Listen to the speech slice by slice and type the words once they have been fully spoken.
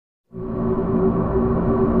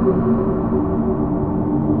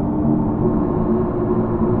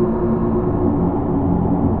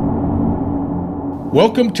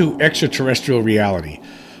Welcome to Extraterrestrial Reality.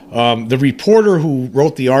 The reporter who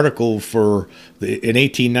wrote the article in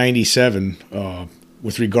 1897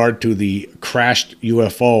 with regard to the crashed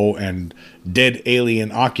UFO and dead alien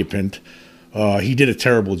occupant, he did a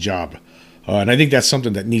terrible job. And I think that's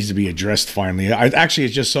something that needs to be addressed finally. It's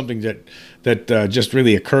just something that just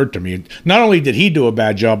really occurred to me. Not only did he do a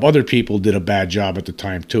bad job, other people did a bad job at the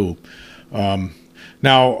time too.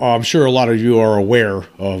 Now, I'm sure a lot of you are aware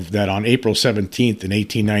of that on April 17th in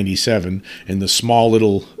 1897, in the small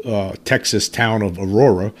little Texas town of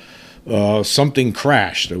Aurora, something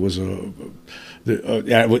crashed. It was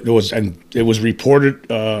reported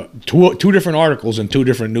two different articles in two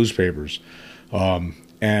different newspapers,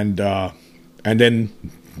 and a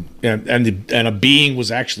being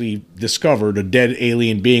was actually discovered. A dead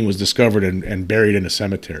alien being was discovered and buried in a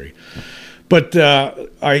cemetery. But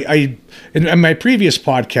in my previous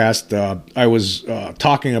podcast, I was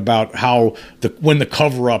talking about how when the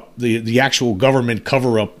cover-up, the actual government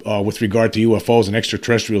cover-up with regard to UFOs and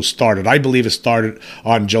extraterrestrials started. I believe it started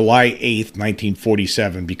on July 8th,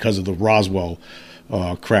 1947, because of the Roswell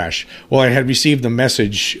crash. Well, I had received a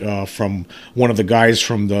message from one of the guys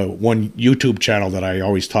from the one YouTube channel that I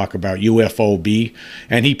always talk about, UFOB,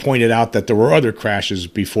 and he pointed out that there were other crashes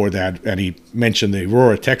before that, and he mentioned the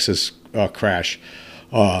Aurora, Texas crash.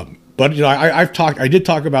 But I did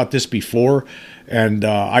talk about this before, and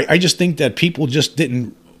I just think that people just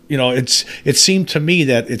didn't. It seemed to me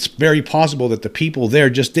that it's very possible that the people there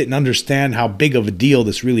just didn't understand how big of a deal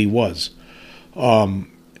this really was. But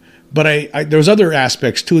there's other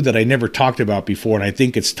aspects too that I never talked about before, and I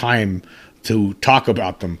think it's time to talk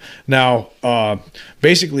about them now.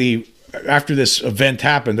 Basically, after this event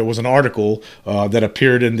happened, there was an article that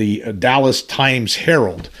appeared in the Dallas Times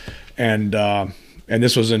Herald. And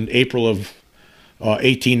this was in April of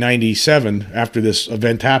 1897 after this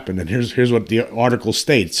event happened. And here's what the article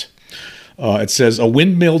states. It says, a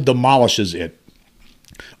windmill demolishes it.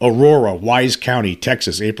 Aurora, Wise County,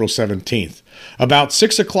 Texas, April 17th. About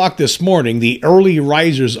 6 o'clock this morning, the early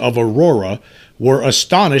risers of Aurora were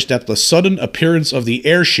astonished at the sudden appearance of the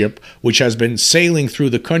airship which has been sailing through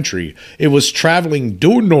the country. It was traveling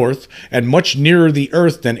due north and much nearer the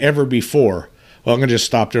earth than ever before. Well, I'm going to just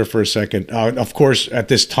stop there for a second. Of course, at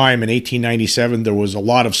this time in 1897, there was a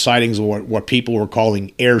lot of sightings of what people were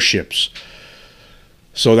calling airships.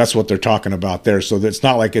 So that's what they're talking about there. So it's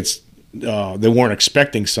not like they weren't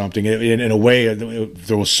expecting something. In a way,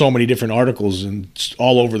 there was so many different articles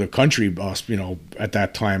all over the country, at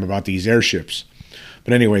that time about these airships.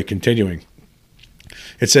 But anyway, continuing.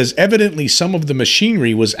 It says, evidently some of the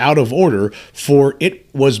machinery was out of order, for it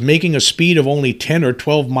was making a speed of only 10 or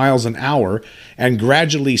 12 miles an hour and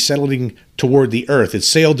gradually settling toward the earth. It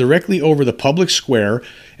sailed directly over the public square,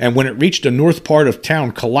 and when it reached the north part of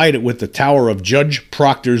town, collided with the tower of Judge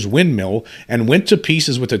Proctor's windmill and went to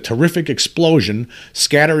pieces with a terrific explosion,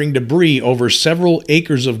 scattering debris over several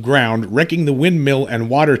acres of ground, wrecking the windmill and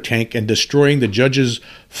water tank, and destroying the judge's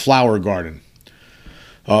flower garden.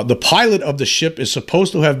 The pilot of the ship is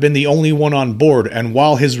supposed to have been the only one on board, and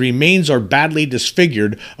while his remains are badly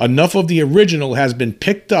disfigured, enough of the original has been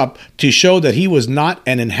picked up to show that he was not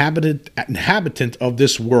an inhabitant of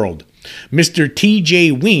this world. Mr. T.J.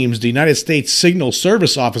 Weems, the United States Signal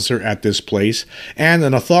Service officer at this place and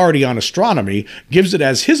an authority on astronomy, gives it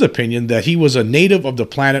as his opinion that he was a native of the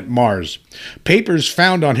planet Mars. Papers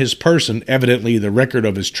found on his person, evidently the record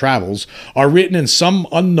of his travels, are written in some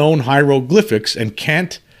unknown hieroglyphics and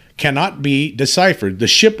cannot be deciphered. The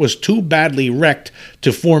ship was too badly wrecked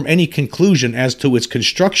to form any conclusion as to its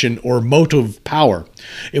construction or motive power.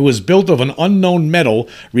 It was built of an unknown metal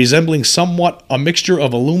resembling somewhat a mixture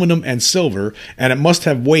of aluminum and silver, and it must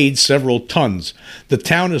have weighed several tons. The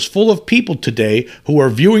town is full of people today who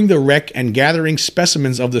are viewing the wreck and gathering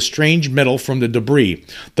specimens of the strange metal from the debris.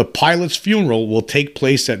 The pilot's funeral will take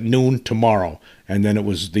place at noon tomorrow. And then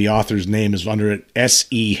the author's name is under it,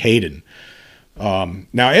 S.E. Hayden.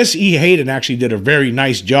 Now, S.E. Hayden actually did a very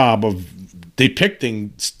nice job of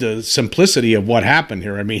depicting the simplicity of what happened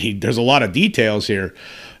here. I mean, there's a lot of details here.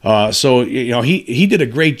 So he did a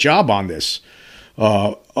great job on this.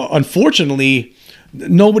 Unfortunately,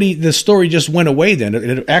 the story just went away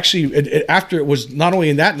then. After it was not only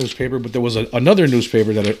in that newspaper, but there was another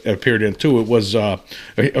newspaper that it appeared in too. It was,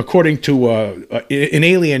 according to an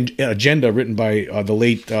Alien Agenda written by the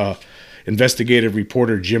late investigative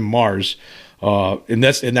reporter Jim Mars. In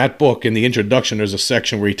that book, in the introduction, there's a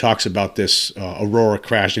section where he talks about this Aurora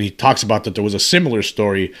crash, and he talks about that there was a similar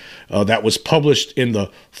story that was published in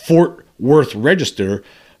the Fort Worth Register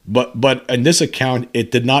But in this account,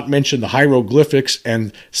 it did not mention the hieroglyphics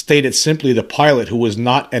and stated simply the pilot, who was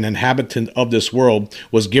not an inhabitant of this world,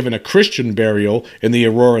 was given a Christian burial in the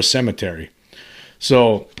Aurora Cemetery.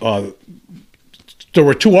 So there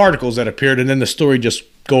were 2 articles that appeared, and then the story just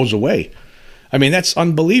goes away. I mean, that's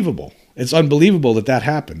unbelievable. It's unbelievable that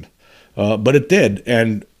happened, but it did,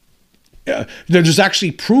 and there's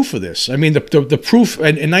actually proof of this. I mean, the proof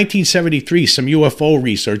in 1973, some UFO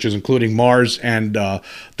researchers, including Mars and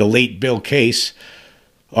the late Bill Case,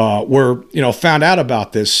 were found out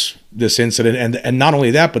about this incident, and not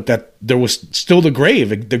only that, but that there was still the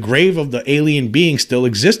grave of the alien being still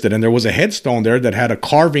existed, and there was a headstone there that had a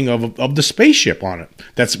carving of the spaceship on it.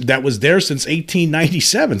 That was there since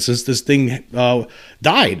 1897, since this thing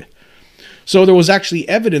died. So there was actually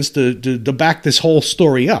evidence to back this whole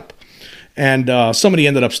story up. And somebody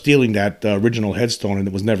ended up stealing that original headstone, and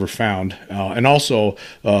it was never found. And also,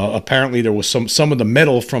 apparently, there was some of the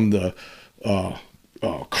metal from the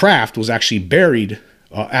craft was actually buried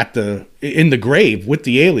in the grave with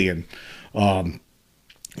the alien. And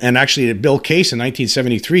actually, Bill Case in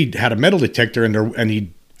 1973 had a metal detector, and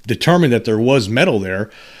he determined that there was metal there.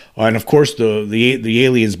 And of course, the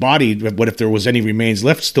alien's body, what if there was any remains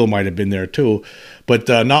left, still might have been there too. But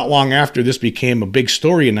not long after this became a big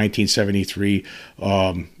story in 1973,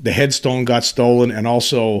 the headstone got stolen, and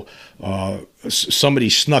also somebody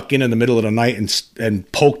snuck in the middle of the night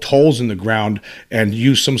and poked holes in the ground and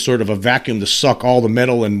used some sort of a vacuum to suck all the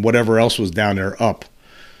metal and whatever else was down there up.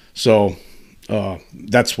 So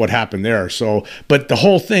that's what happened there. So, but the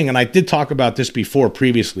whole thing, and I did talk about this before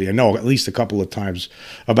previously, I know at least a couple of times,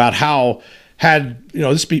 about how had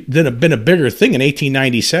this been a bigger thing in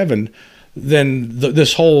 1897, then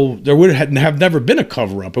there would have never been a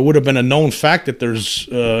cover-up. It would have been a known fact that there's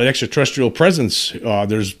an extraterrestrial presence,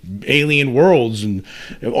 there's alien worlds, and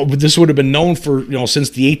this would have been known for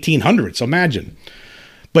since the 1800s. Imagine.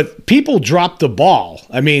 But people dropped the ball.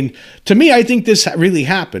 I mean, to me, I think this really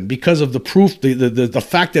happened because of the proof, the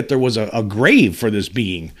fact that there was a grave for this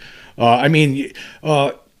being.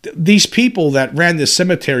 These people that ran this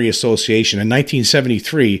cemetery association in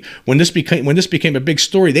 1973, when this became a big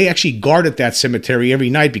story, they actually guarded that cemetery every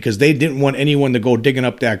night because they didn't want anyone to go digging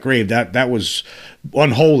up that grave. That was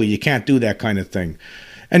unholy. You can't do that kind of thing.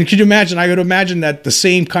 And could you imagine? I would imagine that the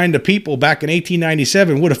same kind of people back in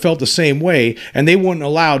 1897 would have felt the same way, and they wouldn't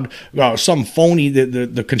allowed some phony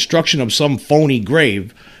the construction of some phony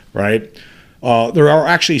grave, right? There are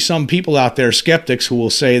actually some people out there, skeptics, who will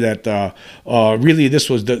say that really this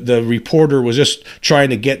was the reporter was just trying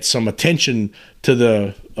to get some attention to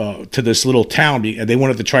this little town. They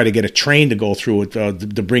wanted to try to get a train to go through it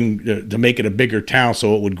to make it a bigger town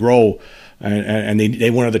so it would grow. And they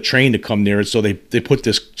wanted the train to come near it, so they put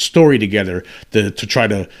this story together to try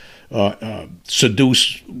to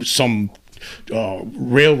seduce some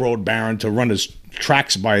railroad baron to run his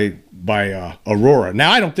tracks by Aurora.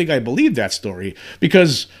 Now, I don't think I believe that story,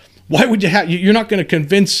 because why would you have? You're not going to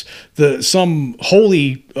convince some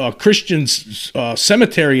holy Christian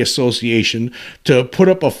cemetery association to put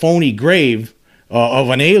up a phony grave of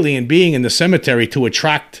an alien being in the cemetery to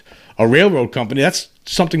attract a railroad company. That's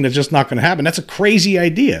something that's just not going to happen. That's a crazy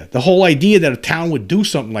idea. The whole idea that a town would do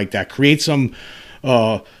something like that, create some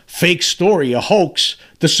fake story, a hoax,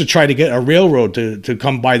 just to try to get a railroad to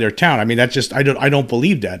come by their town. I mean, that's just, I don't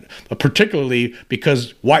believe that, particularly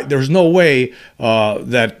because there's no way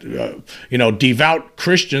that devout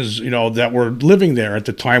Christians that were living there at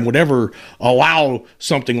the time would ever allow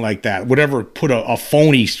something like that, would ever put a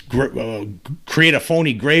phony create a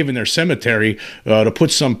phony grave in their cemetery to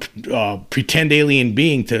put some pretend alien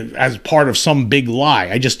being as part of some big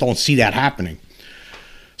lie. I just don't see that happening.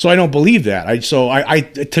 So I don't believe that.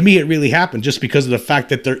 To me, it really happened just because of the fact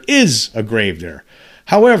that there is a grave there.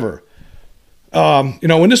 However,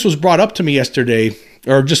 when this was brought up to me yesterday,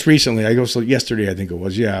 or just recently, yesterday I think it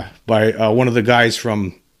was, by one of the guys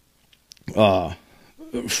from US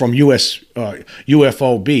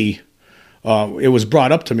UFOB, it was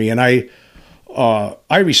brought up to me, and I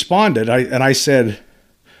responded, and I said.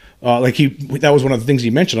 That was one of the things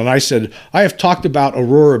he mentioned. And I said, I have talked about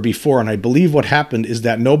Aurora before, and I believe what happened is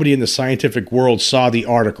that nobody in the scientific world saw the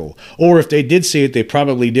article. Or if they did see it, they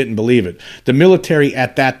probably didn't believe it. The military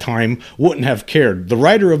at that time wouldn't have cared. The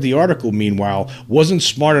writer of the article, meanwhile, wasn't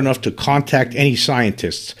smart enough to contact any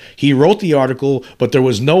scientists. He wrote the article, but there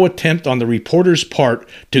was no attempt on the reporter's part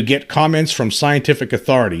to get comments from scientific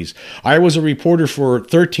authorities. I was a reporter for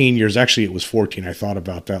 13 years. Actually, it was 14. I thought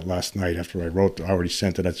about that last night after I already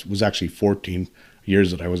sent it. It was actually 14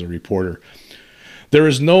 years that I was a reporter. There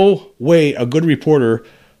is no way a good reporter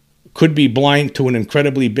could be blind to an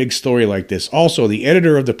incredibly big story like this. Also, the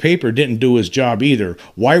editor of the paper didn't do his job either.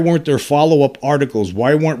 Why weren't there follow-up articles?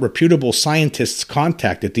 Why weren't reputable scientists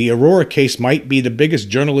contacted? The Aurora case might be the biggest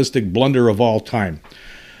journalistic blunder of all time.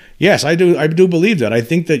 Yes, I do believe that. I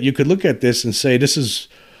think that you could look at this and say this is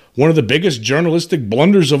one of the biggest journalistic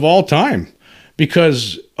blunders of all time.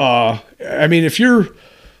 Because, if you're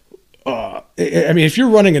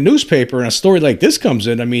running a newspaper and a story like this comes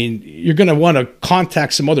in, you're going to want to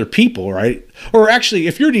contact some other people, right? Or actually,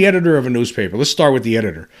 if you're the editor of a newspaper, let's start with the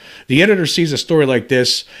editor. The editor sees a story like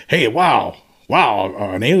this. Hey, wow,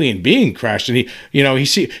 an alien being crashed, and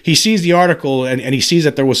he sees the article and he sees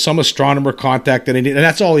that there was some astronomer contacted, and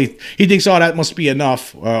that's all he thinks. Oh, that must be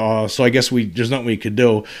enough. So I guess there's nothing we could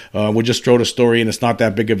do. We'll just throw the story, and it's not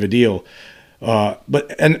that big of a deal.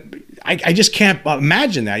 I just can't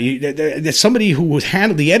imagine that somebody who was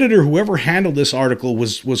the editor, whoever handled this article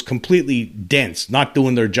was completely dense, not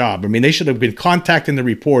doing their job. They should have been contacting the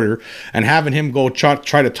reporter and having him go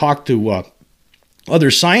try to talk to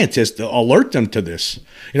other scientists to alert them to this.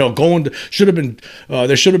 There should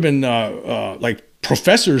have been like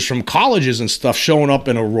professors from colleges and stuff showing up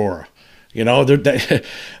in Aurora.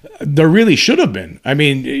 There really should have been.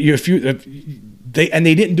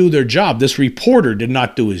 They didn't do their job. This reporter did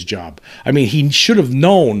not do his job. He should have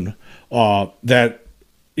known that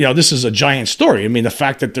this is a giant story. The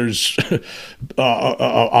fact that there's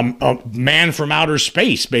a man from outer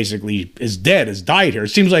space basically has died here. It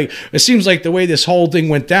seems like the way this whole thing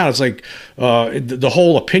went down, it's like the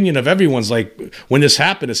whole opinion of everyone's like, when this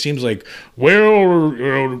happened, it seems like,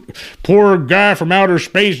 well, poor guy from outer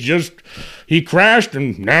space he crashed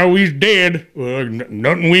and now he's dead.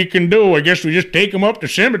 Nothing we can do. I guess we just take him up to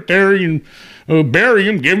cemetery and bury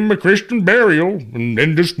him, give him a Christian burial, and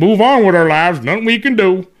then just move on with our lives. Nothing we can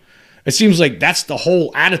do. It seems like that's the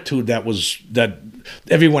whole attitude that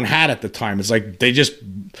everyone had at the time. It's like they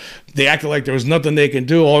acted like there was nothing they can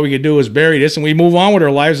do. All we can do is bury this, and we move on with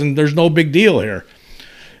our lives, and there's no big deal here.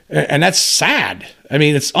 And that's sad.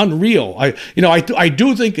 It's unreal. I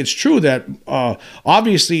do think it's true that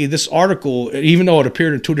obviously this article, even though it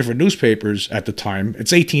appeared in two different newspapers at the time,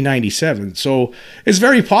 it's 1897. So it's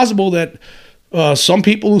very possible that some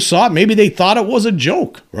people who saw it, maybe they thought it was a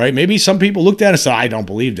joke, right? Maybe some people looked at it and said, I don't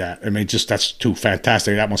believe that. That's too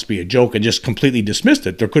fantastic. That must be a joke, and just completely dismissed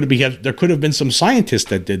it. There could have been some scientists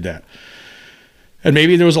that did that. And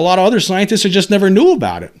maybe there was a lot of other scientists who just never knew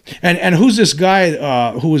about it. And who's this guy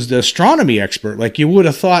who was the astronomy expert? Like, you would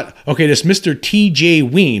have thought, okay, this Mr. T.J.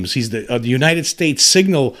 Weems, he's the United States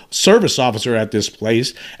Signal Service officer at this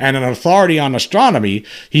place and an authority on astronomy.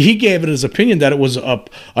 He gave it his opinion that it was a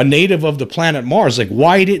native of the planet Mars. Like,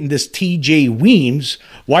 why didn't this T.J. Weems,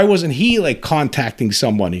 why wasn't he like contacting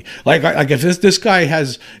somebody? Like if this guy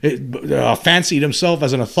has fancied himself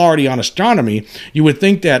as an authority on astronomy, you would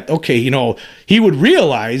think that, okay, he would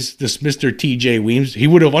realize, this Mr. T.J. Weems, he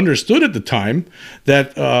would have understood at the time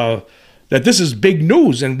that this is big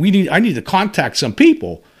news and I need to contact some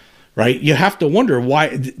people, right? You have to wonder,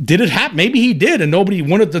 why did it happen? Maybe he did and nobody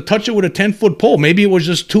wanted to touch it with a 10-foot pole. Maybe it was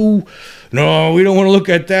just too, no, we don't want to look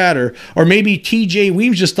at that. Or maybe T.J.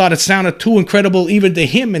 Weems just thought it sounded too incredible even to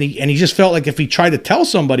him, and he just felt like if he tried to tell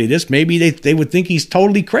somebody this, maybe they would think he's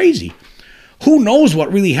totally crazy. Who knows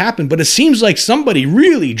what really happened? But it seems like somebody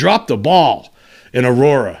really dropped the ball in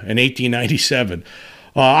Aurora in 1897.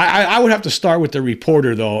 I would have to start with the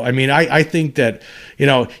reporter, though. I think that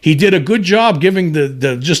he did a good job giving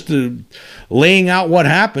the laying out what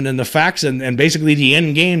happened and the facts and basically the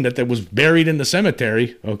end game that was buried in the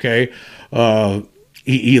cemetery. Okay,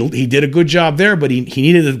 he did a good job there, but he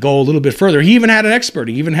needed to go a little bit further. He even had an expert.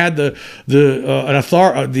 He even had the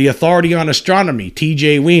authority on astronomy,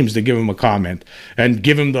 T.J. Weems, to give him a comment and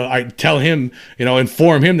give him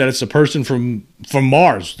inform him that it's a person from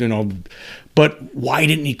Mars. But why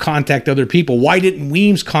didn't he contact other people? Why didn't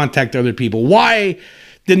Weems contact other people? Why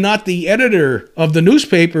did not the editor of the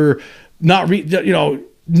newspaper not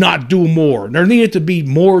do more? There needed to be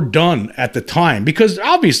more done at the time, because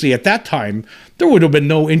obviously at that time there would have been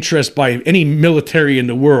no interest by any military in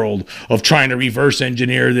the world of trying to reverse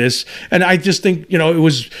engineer this. And I just think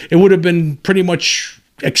it would have been pretty much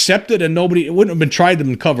accepted, and it wouldn't have been tried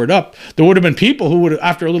and covered up. There would have been people who would,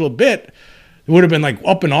 after a little bit, would have been like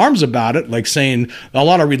up in arms about it, like saying, a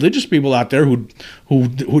lot of religious people out there who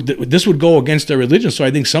this would go against their religion. So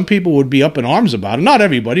I think some people would be up in arms about it. Not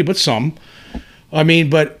everybody, but some. We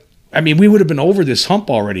would have been over this hump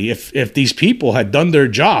already if these people had done their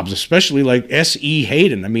jobs, especially like S.E.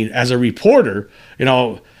 Hayden. As a reporter,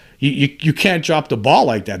 you can't drop the ball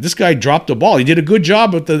like that. This guy dropped the ball. He did a good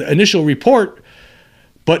job with the initial report,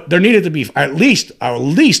 But there needed to be at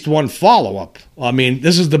least one follow-up. I mean,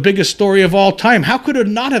 this is the biggest story of all time. How could it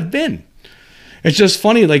not have been? It's just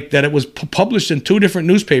funny, like, that it was published in two different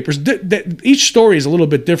newspapers. Each story is a little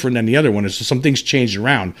bit different than the other one. It's just some things changed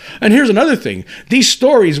around. And here's another thing. These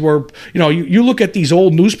stories were, you look at these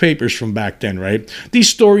old newspapers from back then, right? These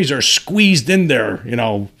stories are squeezed in there,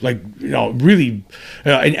 really.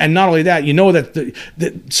 And not only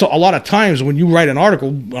that, so a lot of times when you write an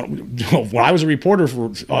article, when I was a reporter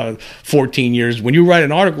for 14 years, when you write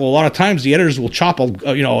an article, a lot of times the editors will chop,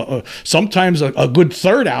 sometimes a good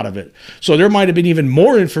third out of it. So there might have been even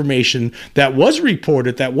more information that was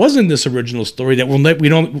reported that was in this original story that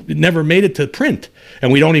never made it to print, and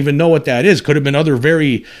we don't even know what that is. Could have been other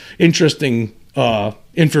very interesting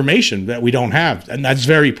information that we don't have, and that's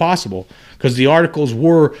very possible because the articles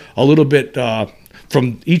were a little bit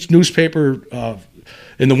from each newspaper.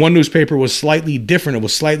 In the one newspaper was slightly different. It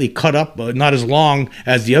was slightly cut up, but not as long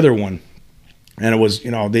as the other one, and it was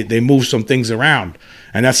they moved some things around,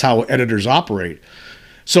 and that's how editors operate.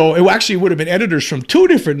 So it actually would have been editors from two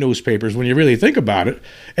different newspapers when you really think about it.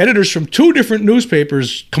 Editors from two different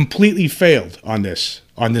newspapers completely failed on this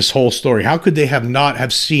whole story. How could they not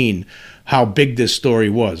have seen how big this story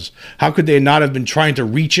was? How could they not have been trying to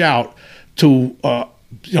reach out to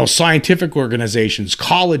scientific organizations,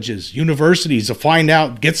 colleges, universities to find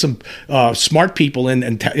out, get some smart people in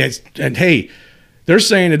and hey, they're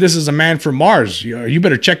saying that this is a man from Mars. You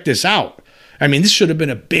better check this out. I mean, this should have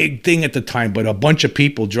been a big thing at the time, but a bunch of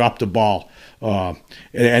people dropped the ball,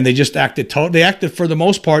 and they just acted. They acted for the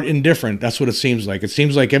most part indifferent. That's what it seems like. It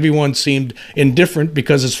seems like everyone seemed indifferent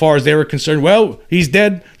because, as far as they were concerned, well, he's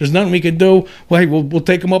dead. There's nothing we can do. Well, hey, we'll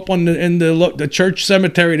take him up in the church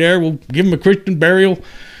cemetery there. We'll give him a Christian burial,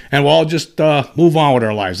 and we'll all just move on with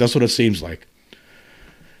our lives. That's what it seems like.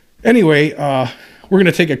 Anyway, we're going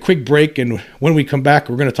to take a quick break, and when we come back,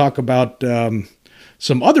 we're going to talk about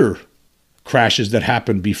some other crashes that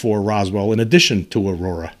happened before Roswell in addition to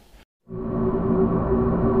Aurora.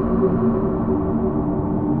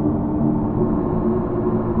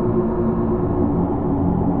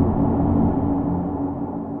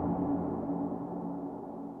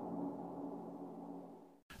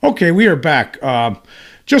 Okay, we are back.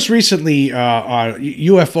 Just recently,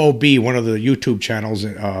 UFOB, one of the YouTube channels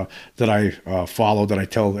that I follow, that I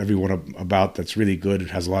tell everyone about, that's really good. It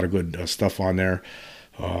has a lot of good stuff on there.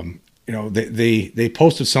 They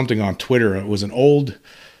posted something on Twitter. It was an old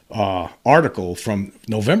article from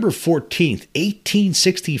November 14th,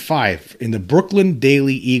 1865 in the Brooklyn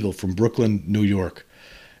Daily Eagle from Brooklyn, New York.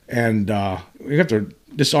 And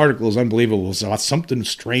this article is unbelievable. It's about something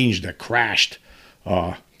strange that crashed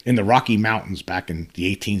in the Rocky Mountains back in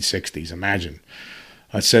the 1860s. Imagine.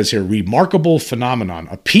 It says here, remarkable phenomenon,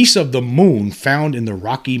 a piece of the moon found in the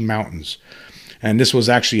Rocky Mountains. And this was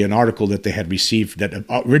actually an article that they had received that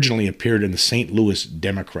originally appeared in the St. Louis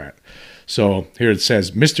Democrat. So here it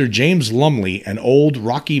says, Mr. James Lumley, an old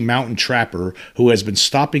Rocky Mountain trapper who has been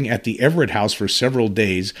stopping at the Everett House for several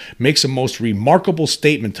days, makes a most remarkable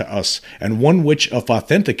statement to us, and one which, if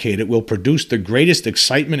authenticated, will produce the greatest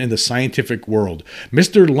excitement in the scientific world.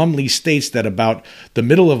 Mr. Lumley states that about the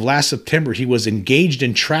middle of last September he was engaged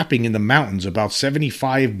in trapping in the mountains about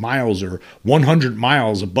 75 miles or 100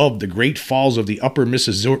 miles above the great falls of the Upper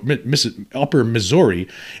Missouri,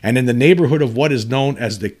 and in the neighborhood of what is known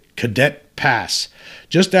as the Cadet Pass.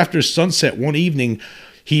 Just after sunset one evening,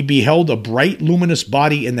 he beheld a bright luminous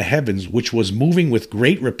body in the heavens which was moving with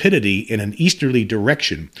great rapidity in an easterly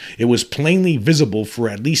direction. It was plainly visible for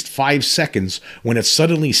at least 5 seconds when it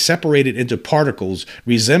suddenly separated into particles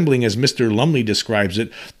resembling, as Mr. Lumley describes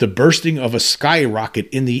it, the bursting of a skyrocket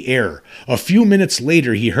in the air. A few minutes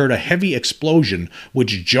later he heard a heavy explosion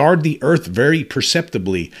which jarred the earth very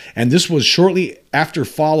perceptibly, and this was shortly after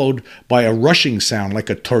followed by a rushing sound like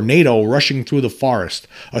a tornado rushing through the forest.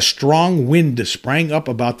 A strong wind sprang up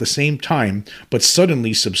about the same time, but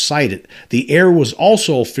suddenly subsided. The air was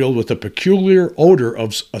also filled with a peculiar odor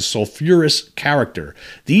of a sulfurous character.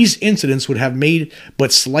 These incidents would have made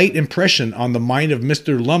but slight impression on the mind of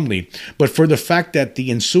Mr. Lumley, but for the fact that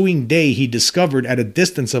the ensuing day he discovered at a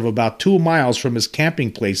distance of about 2 miles from his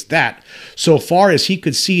camping place that, so far as he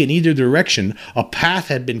could see in either direction, a path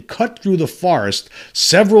had been cut through the forest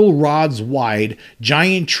several rods wide,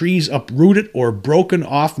 giant trees uprooted or broken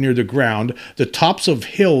off near the ground, the tops of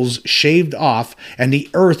hills shaved off, and the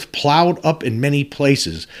earth plowed up in many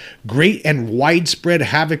places. Great and widespread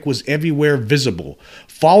havoc was everywhere visible.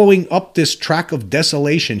 Following up this track of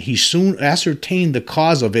desolation, he soon ascertained the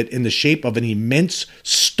cause of it in the shape of an immense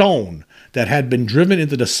stone that had been driven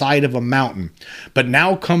into the side of a mountain. But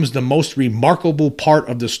now comes the most remarkable part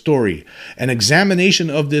of the story. An examination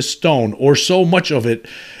of this stone, or so much of it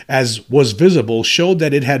as was visible, showed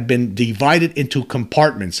that it had been divided into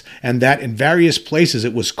compartments, and that in various places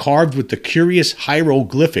it was carved with the curious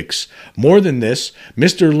hieroglyphics. More than this,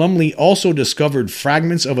 Mr. Lumley also discovered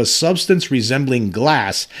fragments of a substance resembling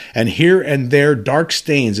glass, and here and there dark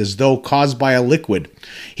stains as though caused by a liquid.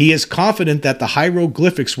 He is confident that the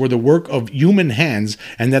hieroglyphics were the work of human hands,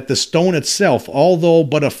 and that the stone itself, although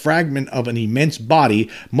but a fragment of an immense body,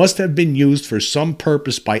 must have been used for some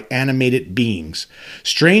purpose by animated beings.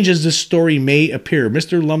 Strange as this story may appear,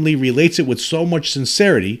 Mr. Lumley relates it with so much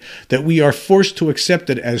sincerity that we are forced to accept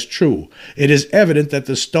it as true. It is evident that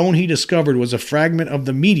the stone he discovered was a fragment of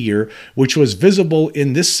the meteor which was visible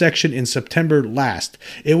in this section in September last.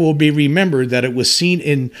 It will be remembered that it was seen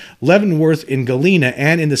in Leavenworth in Galena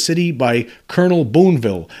and in the city by Colonel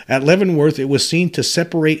Boonville. At Leavenworth it was seen to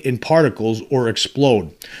separate in particles or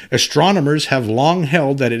explode. Astronomers have long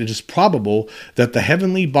held that it is probable that the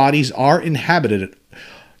heavenly bodies are inhabited,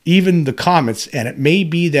 even the comets, and it may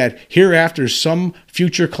be that hereafter some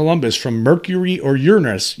future Columbus from Mercury or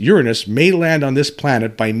Uranus may land on this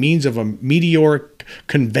planet by means of a meteoric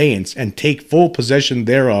conveyance and take full possession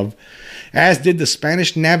thereof, as did the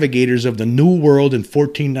Spanish navigators of the New World in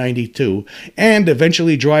 1492, and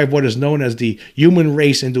eventually drive what is known as the human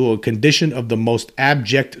race into a condition of the most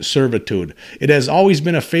abject servitude. It has always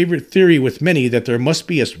been a favorite theory with many that there must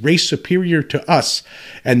be a race superior to us,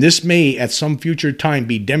 and this may at some future time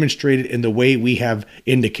be demonstrated in the way we have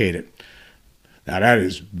indicated. Now that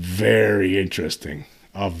is very interesting.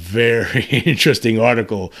 A very interesting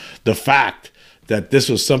article. The fact that this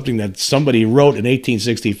was something that somebody wrote in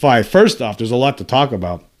 1865. First off, there's a lot to talk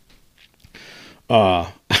about.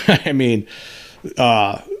 I mean,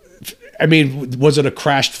 was it a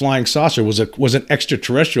crashed flying saucer? Was it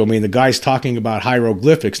extraterrestrial? I mean, the guy's talking about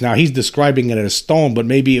hieroglyphics. Now he's describing it as stone, but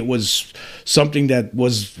maybe it was something that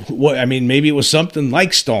was. Maybe it was something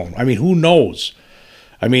like stone. I mean, who knows?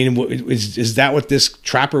 I mean, is that what this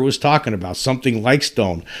trapper was talking about? Something like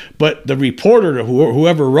stone. But the reporter,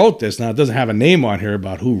 whoever wrote this, now it doesn't have a name on here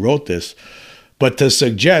about who wrote this, but to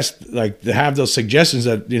suggest, like to have those suggestions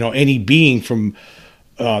that, any being from,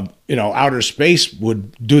 outer space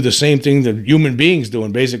would do the same thing that human beings do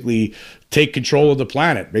and basically take control of the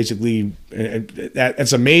planet. Basically,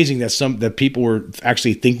 it's amazing that people were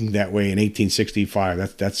actually thinking that way in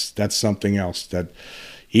 1865. That's something else that.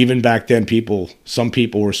 Even back then, some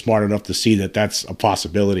people were smart enough to see that that's a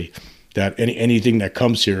possibility, that anything that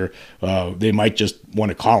comes here, they might just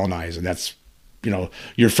want to colonize. And that's,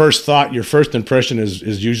 your first thought, your first impression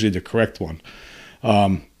is usually the correct one.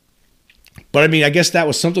 But I guess that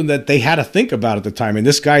was something that they had to think about at the time. And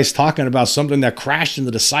this guy's talking about something that crashed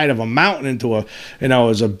into the side of a mountain into it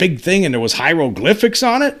was a big thing and there was hieroglyphics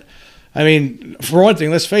on it. I mean, for one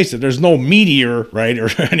thing, let's face it, there's no meteor, right, or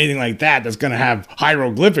anything like that that's going to have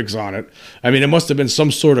hieroglyphics on it. I mean, it must have been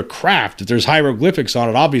some sort of craft. If there's hieroglyphics on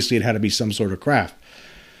it, obviously it had to be some sort of craft.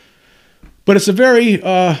 But it's a very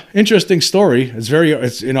interesting story.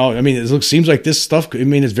 It seems like this stuff,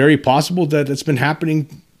 it's very possible that it's been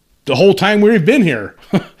happening the whole time we've been here.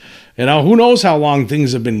 Who knows how long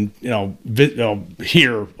things have been,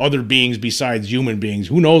 here, other beings besides human beings.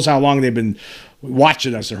 Who knows how long they've been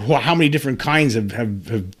watching us, or how many different kinds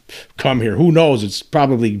have come here. Who knows? It's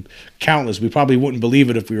probably countless. We probably wouldn't believe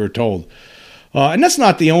it if we were told. And that's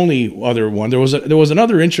not the only other one. There was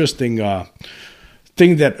another interesting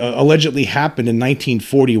thing that allegedly happened in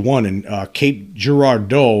 1941 in Cape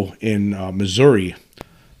Girardeau in Missouri.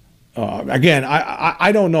 Again,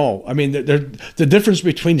 I don't know. I mean, the difference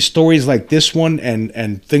between stories like this one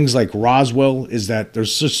and things like Roswell is that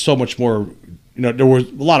there's just so much more. There were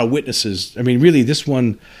a lot of witnesses. I mean, really, this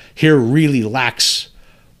one here really lacks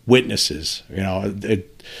witnesses.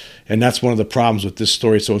 And that's one of the problems with this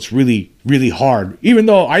story. So it's really, really hard. Even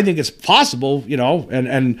though I think it's possible,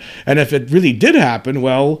 and if it really did happen,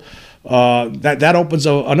 well, that opens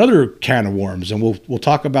another can of worms, and we'll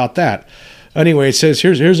talk about that. Anyway, it says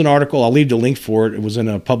here's an article. I'll leave the link for it. It was in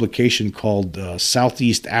a publication called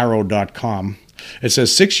southeastarrow.com. It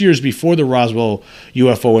says 6 years before the Roswell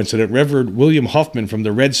UFO incident, Reverend William Huffman from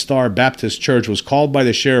the Red Star Baptist Church was called by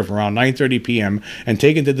the sheriff around 9:30 p.m. and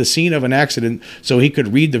taken to the scene of an accident so he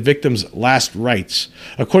could read the victim's last rites.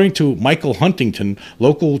 According to Michael Huntington,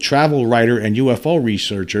 local travel writer and UFO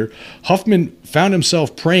researcher, Huffman found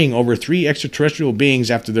himself praying over 3 extraterrestrial beings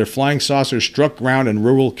after their flying saucers struck ground in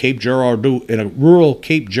rural Cape Girardeau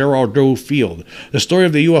field. The story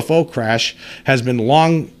of the UFO crash has been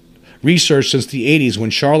long research since the 80s when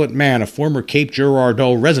Charlotte Mann, a former Cape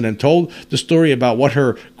Girardeau resident, told the story about what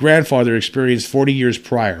her grandfather experienced 40 years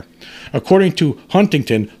prior. According to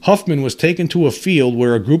Huntington, Huffman was taken to a field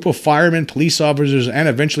where a group of firemen, police officers, and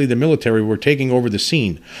eventually the military were taking over the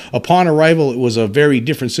scene. Upon arrival, it was a very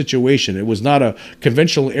different situation. It was not a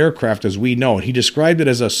conventional aircraft as we know it. He described it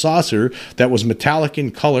as a saucer that was metallic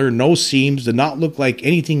in color, no seams, did not look like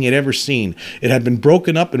anything he had ever seen. It had been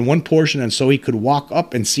broken up in one portion, and so he could walk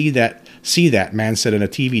up and see that, Mann said in a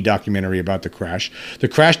TV documentary about the crash. The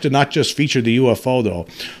crash did not just feature the UFO, though.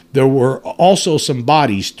 There were also some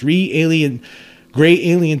bodies, 3 gray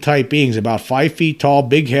alien-type beings, about 5 feet tall,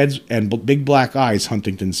 big heads, and big black eyes,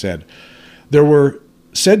 Huntington said. There were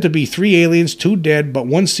said to be 3 aliens, 2 dead, but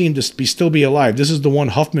one seemed to still be alive. This is the one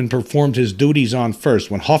Huffman performed his duties on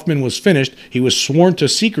first. When Huffman was finished, he was sworn to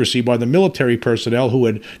secrecy by the military personnel who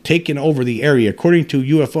had taken over the area. According to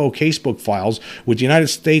UFO casebook files, with the United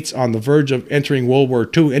States on the verge of entering World War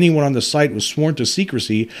II, anyone on the site was sworn to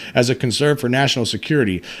secrecy as a concern for national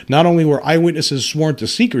security. Not only were eyewitnesses sworn to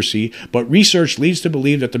secrecy, but research leads to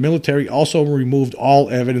believe that the military also removed all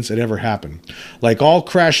evidence that ever happened. Like all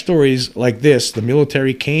crash stories like this, the military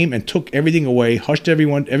came and took everything away, hushed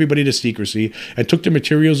everybody to secrecy, and took the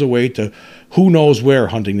materials away to who knows where,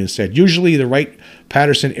 Huntington said. Usually the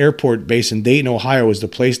Wright-Patterson Airport Base in Dayton, Ohio is the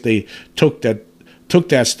place they took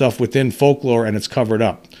that stuff within folklore, and it's covered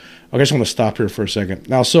up. I just want to stop here for a second.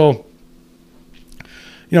 Now, so,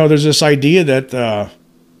 there's this idea that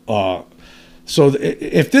so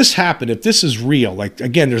if this happened, if this is real, like,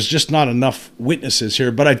 again, there's just not enough witnesses here,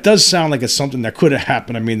 but it does sound like it's something that could have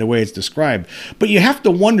happened, the way it's described. But you have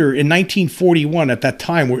to wonder, in 1941, at that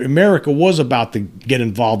time, where America was about to get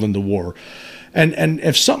involved in the war, and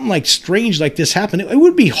if something like strange like this happened, it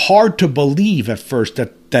would be hard to believe at first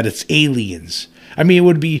that it's aliens.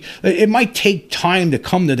 It might take time to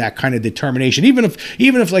come to that kind of determination. Even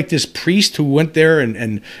if like this priest who went there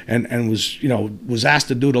and was asked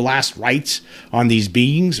to do the last rites on these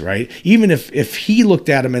beings, right? Even if he looked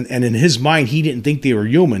at them and in his mind he didn't think they were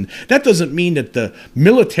human, that doesn't mean that the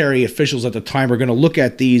military officials at the time are going to look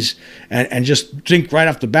at these and just think right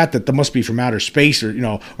off the bat that they must be from outer space,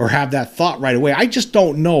 or have that thought right away. I just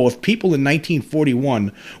don't know if people in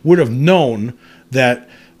 1941 would have known that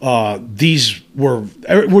these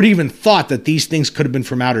would even thought that these things could have been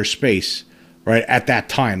from outer space, right? At that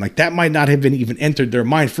time, like that might not have been even entered their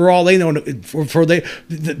mind. For all they know,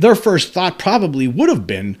 their first thought probably would have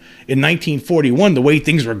been in 1941, the way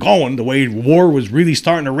things were going, the way war was really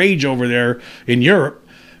starting to rage over there in Europe,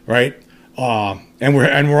 right? And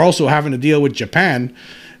we're also having to deal with Japan.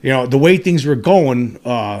 The way things were going,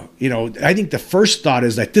 I think the first thought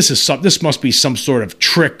is that this must be some sort of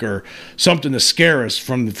trick or something to scare us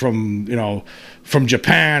from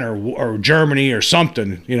Japan or Germany or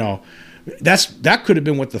something. That could have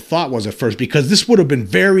been what the thought was at first, because this would have been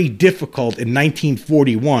very difficult in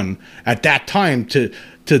 1941 at that time to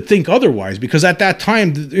think otherwise, because at that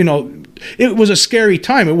time, it was a scary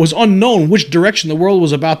time. It was unknown which direction the world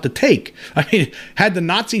was about to take. Had the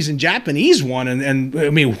Nazis and Japanese won, and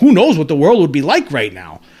who knows what the world would be like right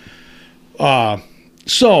now.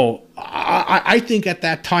 So I think at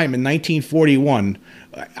that time in 1941,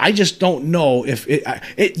 I just don't know if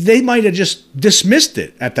they might have just dismissed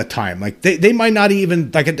it at the time. Like they might not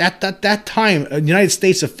even, like at that time, United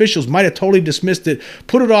States officials might have totally dismissed it,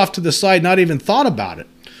 put it off to the side, not even thought about it.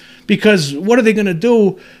 Because what are they going to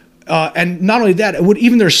do? And not only that,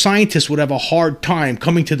 even their scientists would have a hard time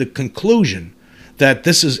coming to the conclusion that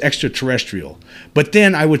this is extraterrestrial. But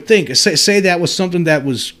then I would think, say that was something that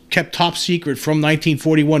was kept top secret from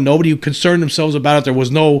 1941. Nobody concerned themselves about it. There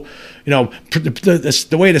was no,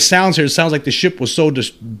 the way it sounds here, it sounds like the ship was so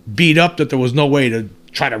just beat up that there was no way to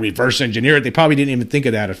try to reverse engineer it. They probably didn't even think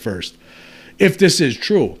of that at first, if this is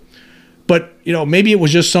true. But, maybe it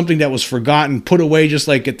was just something that was forgotten, put away, just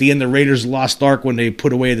like at the end of Raiders of the Lost Ark when they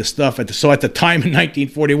put away the stuff. So at the time in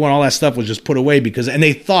 1941, all that stuff was just put away and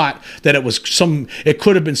they thought that it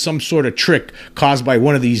could have been some sort of trick caused by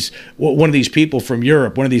one of these people from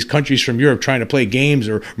Europe, one of these countries from Europe trying to play games,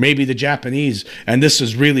 or maybe the Japanese. And this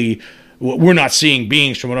is really, we're not seeing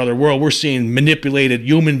beings from another world. We're seeing manipulated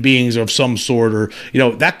human beings of some sort, or,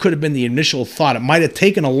 that could have been the initial thought. It might have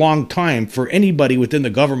taken a long time for anybody within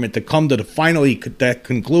the government to come to that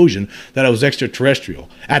conclusion that it was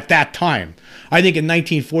extraterrestrial at that time. I think in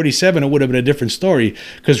 1947, it would have been a different story,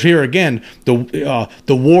 because here again, the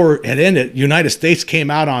war had ended. United States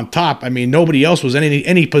came out on top. Nobody else was in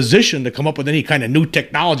any position to come up with any kind of new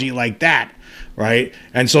technology like that. Right.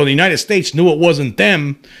 And so the United States knew it wasn't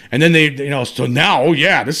them. And then they, so now,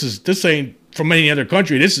 this ain't from any other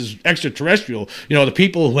country. This is extraterrestrial. You know, the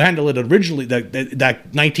people who handled it originally, that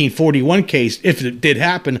 1941 case, if it did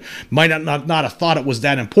happen, might not have thought it was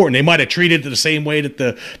that important. They might have treated it the same way that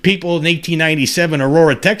the people in 1897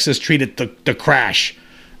 Aurora, Texas treated the crash.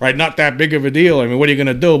 Right, not that big of a deal. I mean, what are you going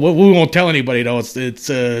to do? We won't tell anybody, though. It's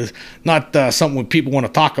not something people want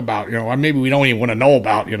to talk about, you know, or maybe we don't even want to know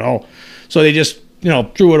about, you know. So they just, you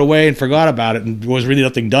know, threw it away and forgot about it, and there was really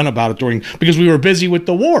nothing done about it because we were busy with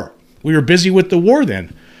the war. We were busy with the war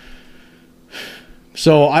then.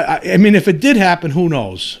 So, I mean, if it did happen, who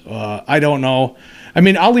knows? I don't know. I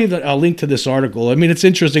mean, I'll leave a link to this article. I mean, it's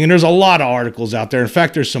interesting, and there's a lot of articles out there. In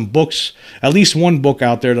fact, there's some books, at least one book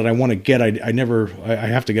out there that I want to get. I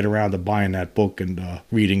have to get around to buying that book and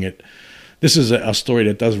reading it. This is a story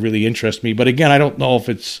that does really interest me. But again, I don't know if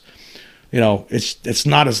it's, you know, there's just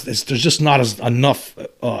not as enough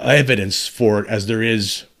evidence for it as there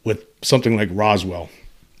is with something like Roswell.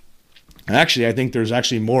 Actually, I think there's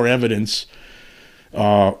actually more evidence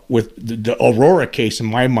with the Aurora case. In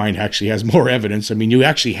my mind, actually has more evidence. I mean,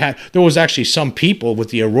 there was actually some people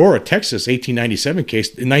with the Aurora, Texas 1897 case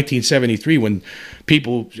in 1973 when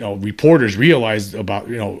people, you know, reporters realized about,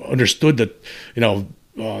 you know, understood that, you know,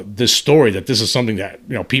 this story, that this is something that,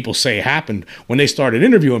 you know, people say happened. When they started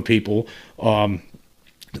interviewing people,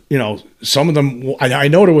 you know, some of them, I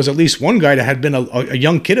know there was at least one guy that had been a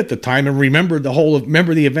young kid at the time and remembered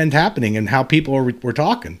the event happening and how people were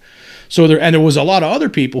talking. So there was a lot of other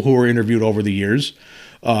people who were interviewed over the years,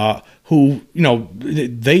 who, you know,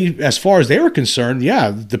 they, as far as they were concerned,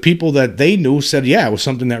 yeah, the people that they knew said, yeah, it was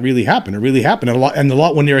something that really happened. It really happened. And a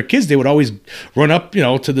lot when they were kids, they would always run up, you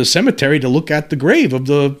know, to the cemetery to look at the grave of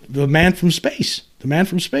the man from space,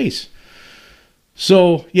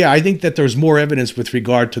 So, yeah, I think that there's more evidence with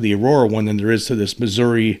regard to the Aurora one than there is to this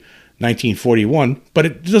Missouri 1941, but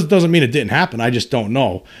it doesn't mean it didn't happen. I just don't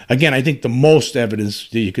know. Again, I think the most evidence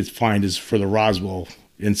that you could find is for the Roswell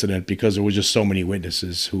incident because there was just so many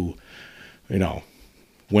witnesses who, you know,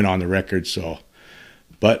 went on the record. So,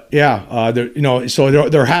 but yeah,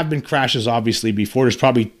 there have been crashes obviously before. There's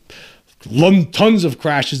probably tons of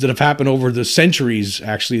crashes that have happened over the centuries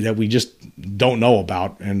actually that we just don't know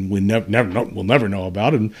about, and we'll never know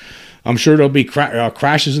about. And I'm sure there'll be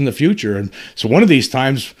crashes in the future. And so one of these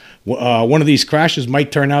times, one of these crashes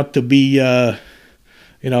might turn out to be,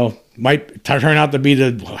 might turn out to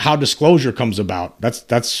be how disclosure comes about.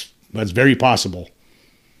 That's very possible.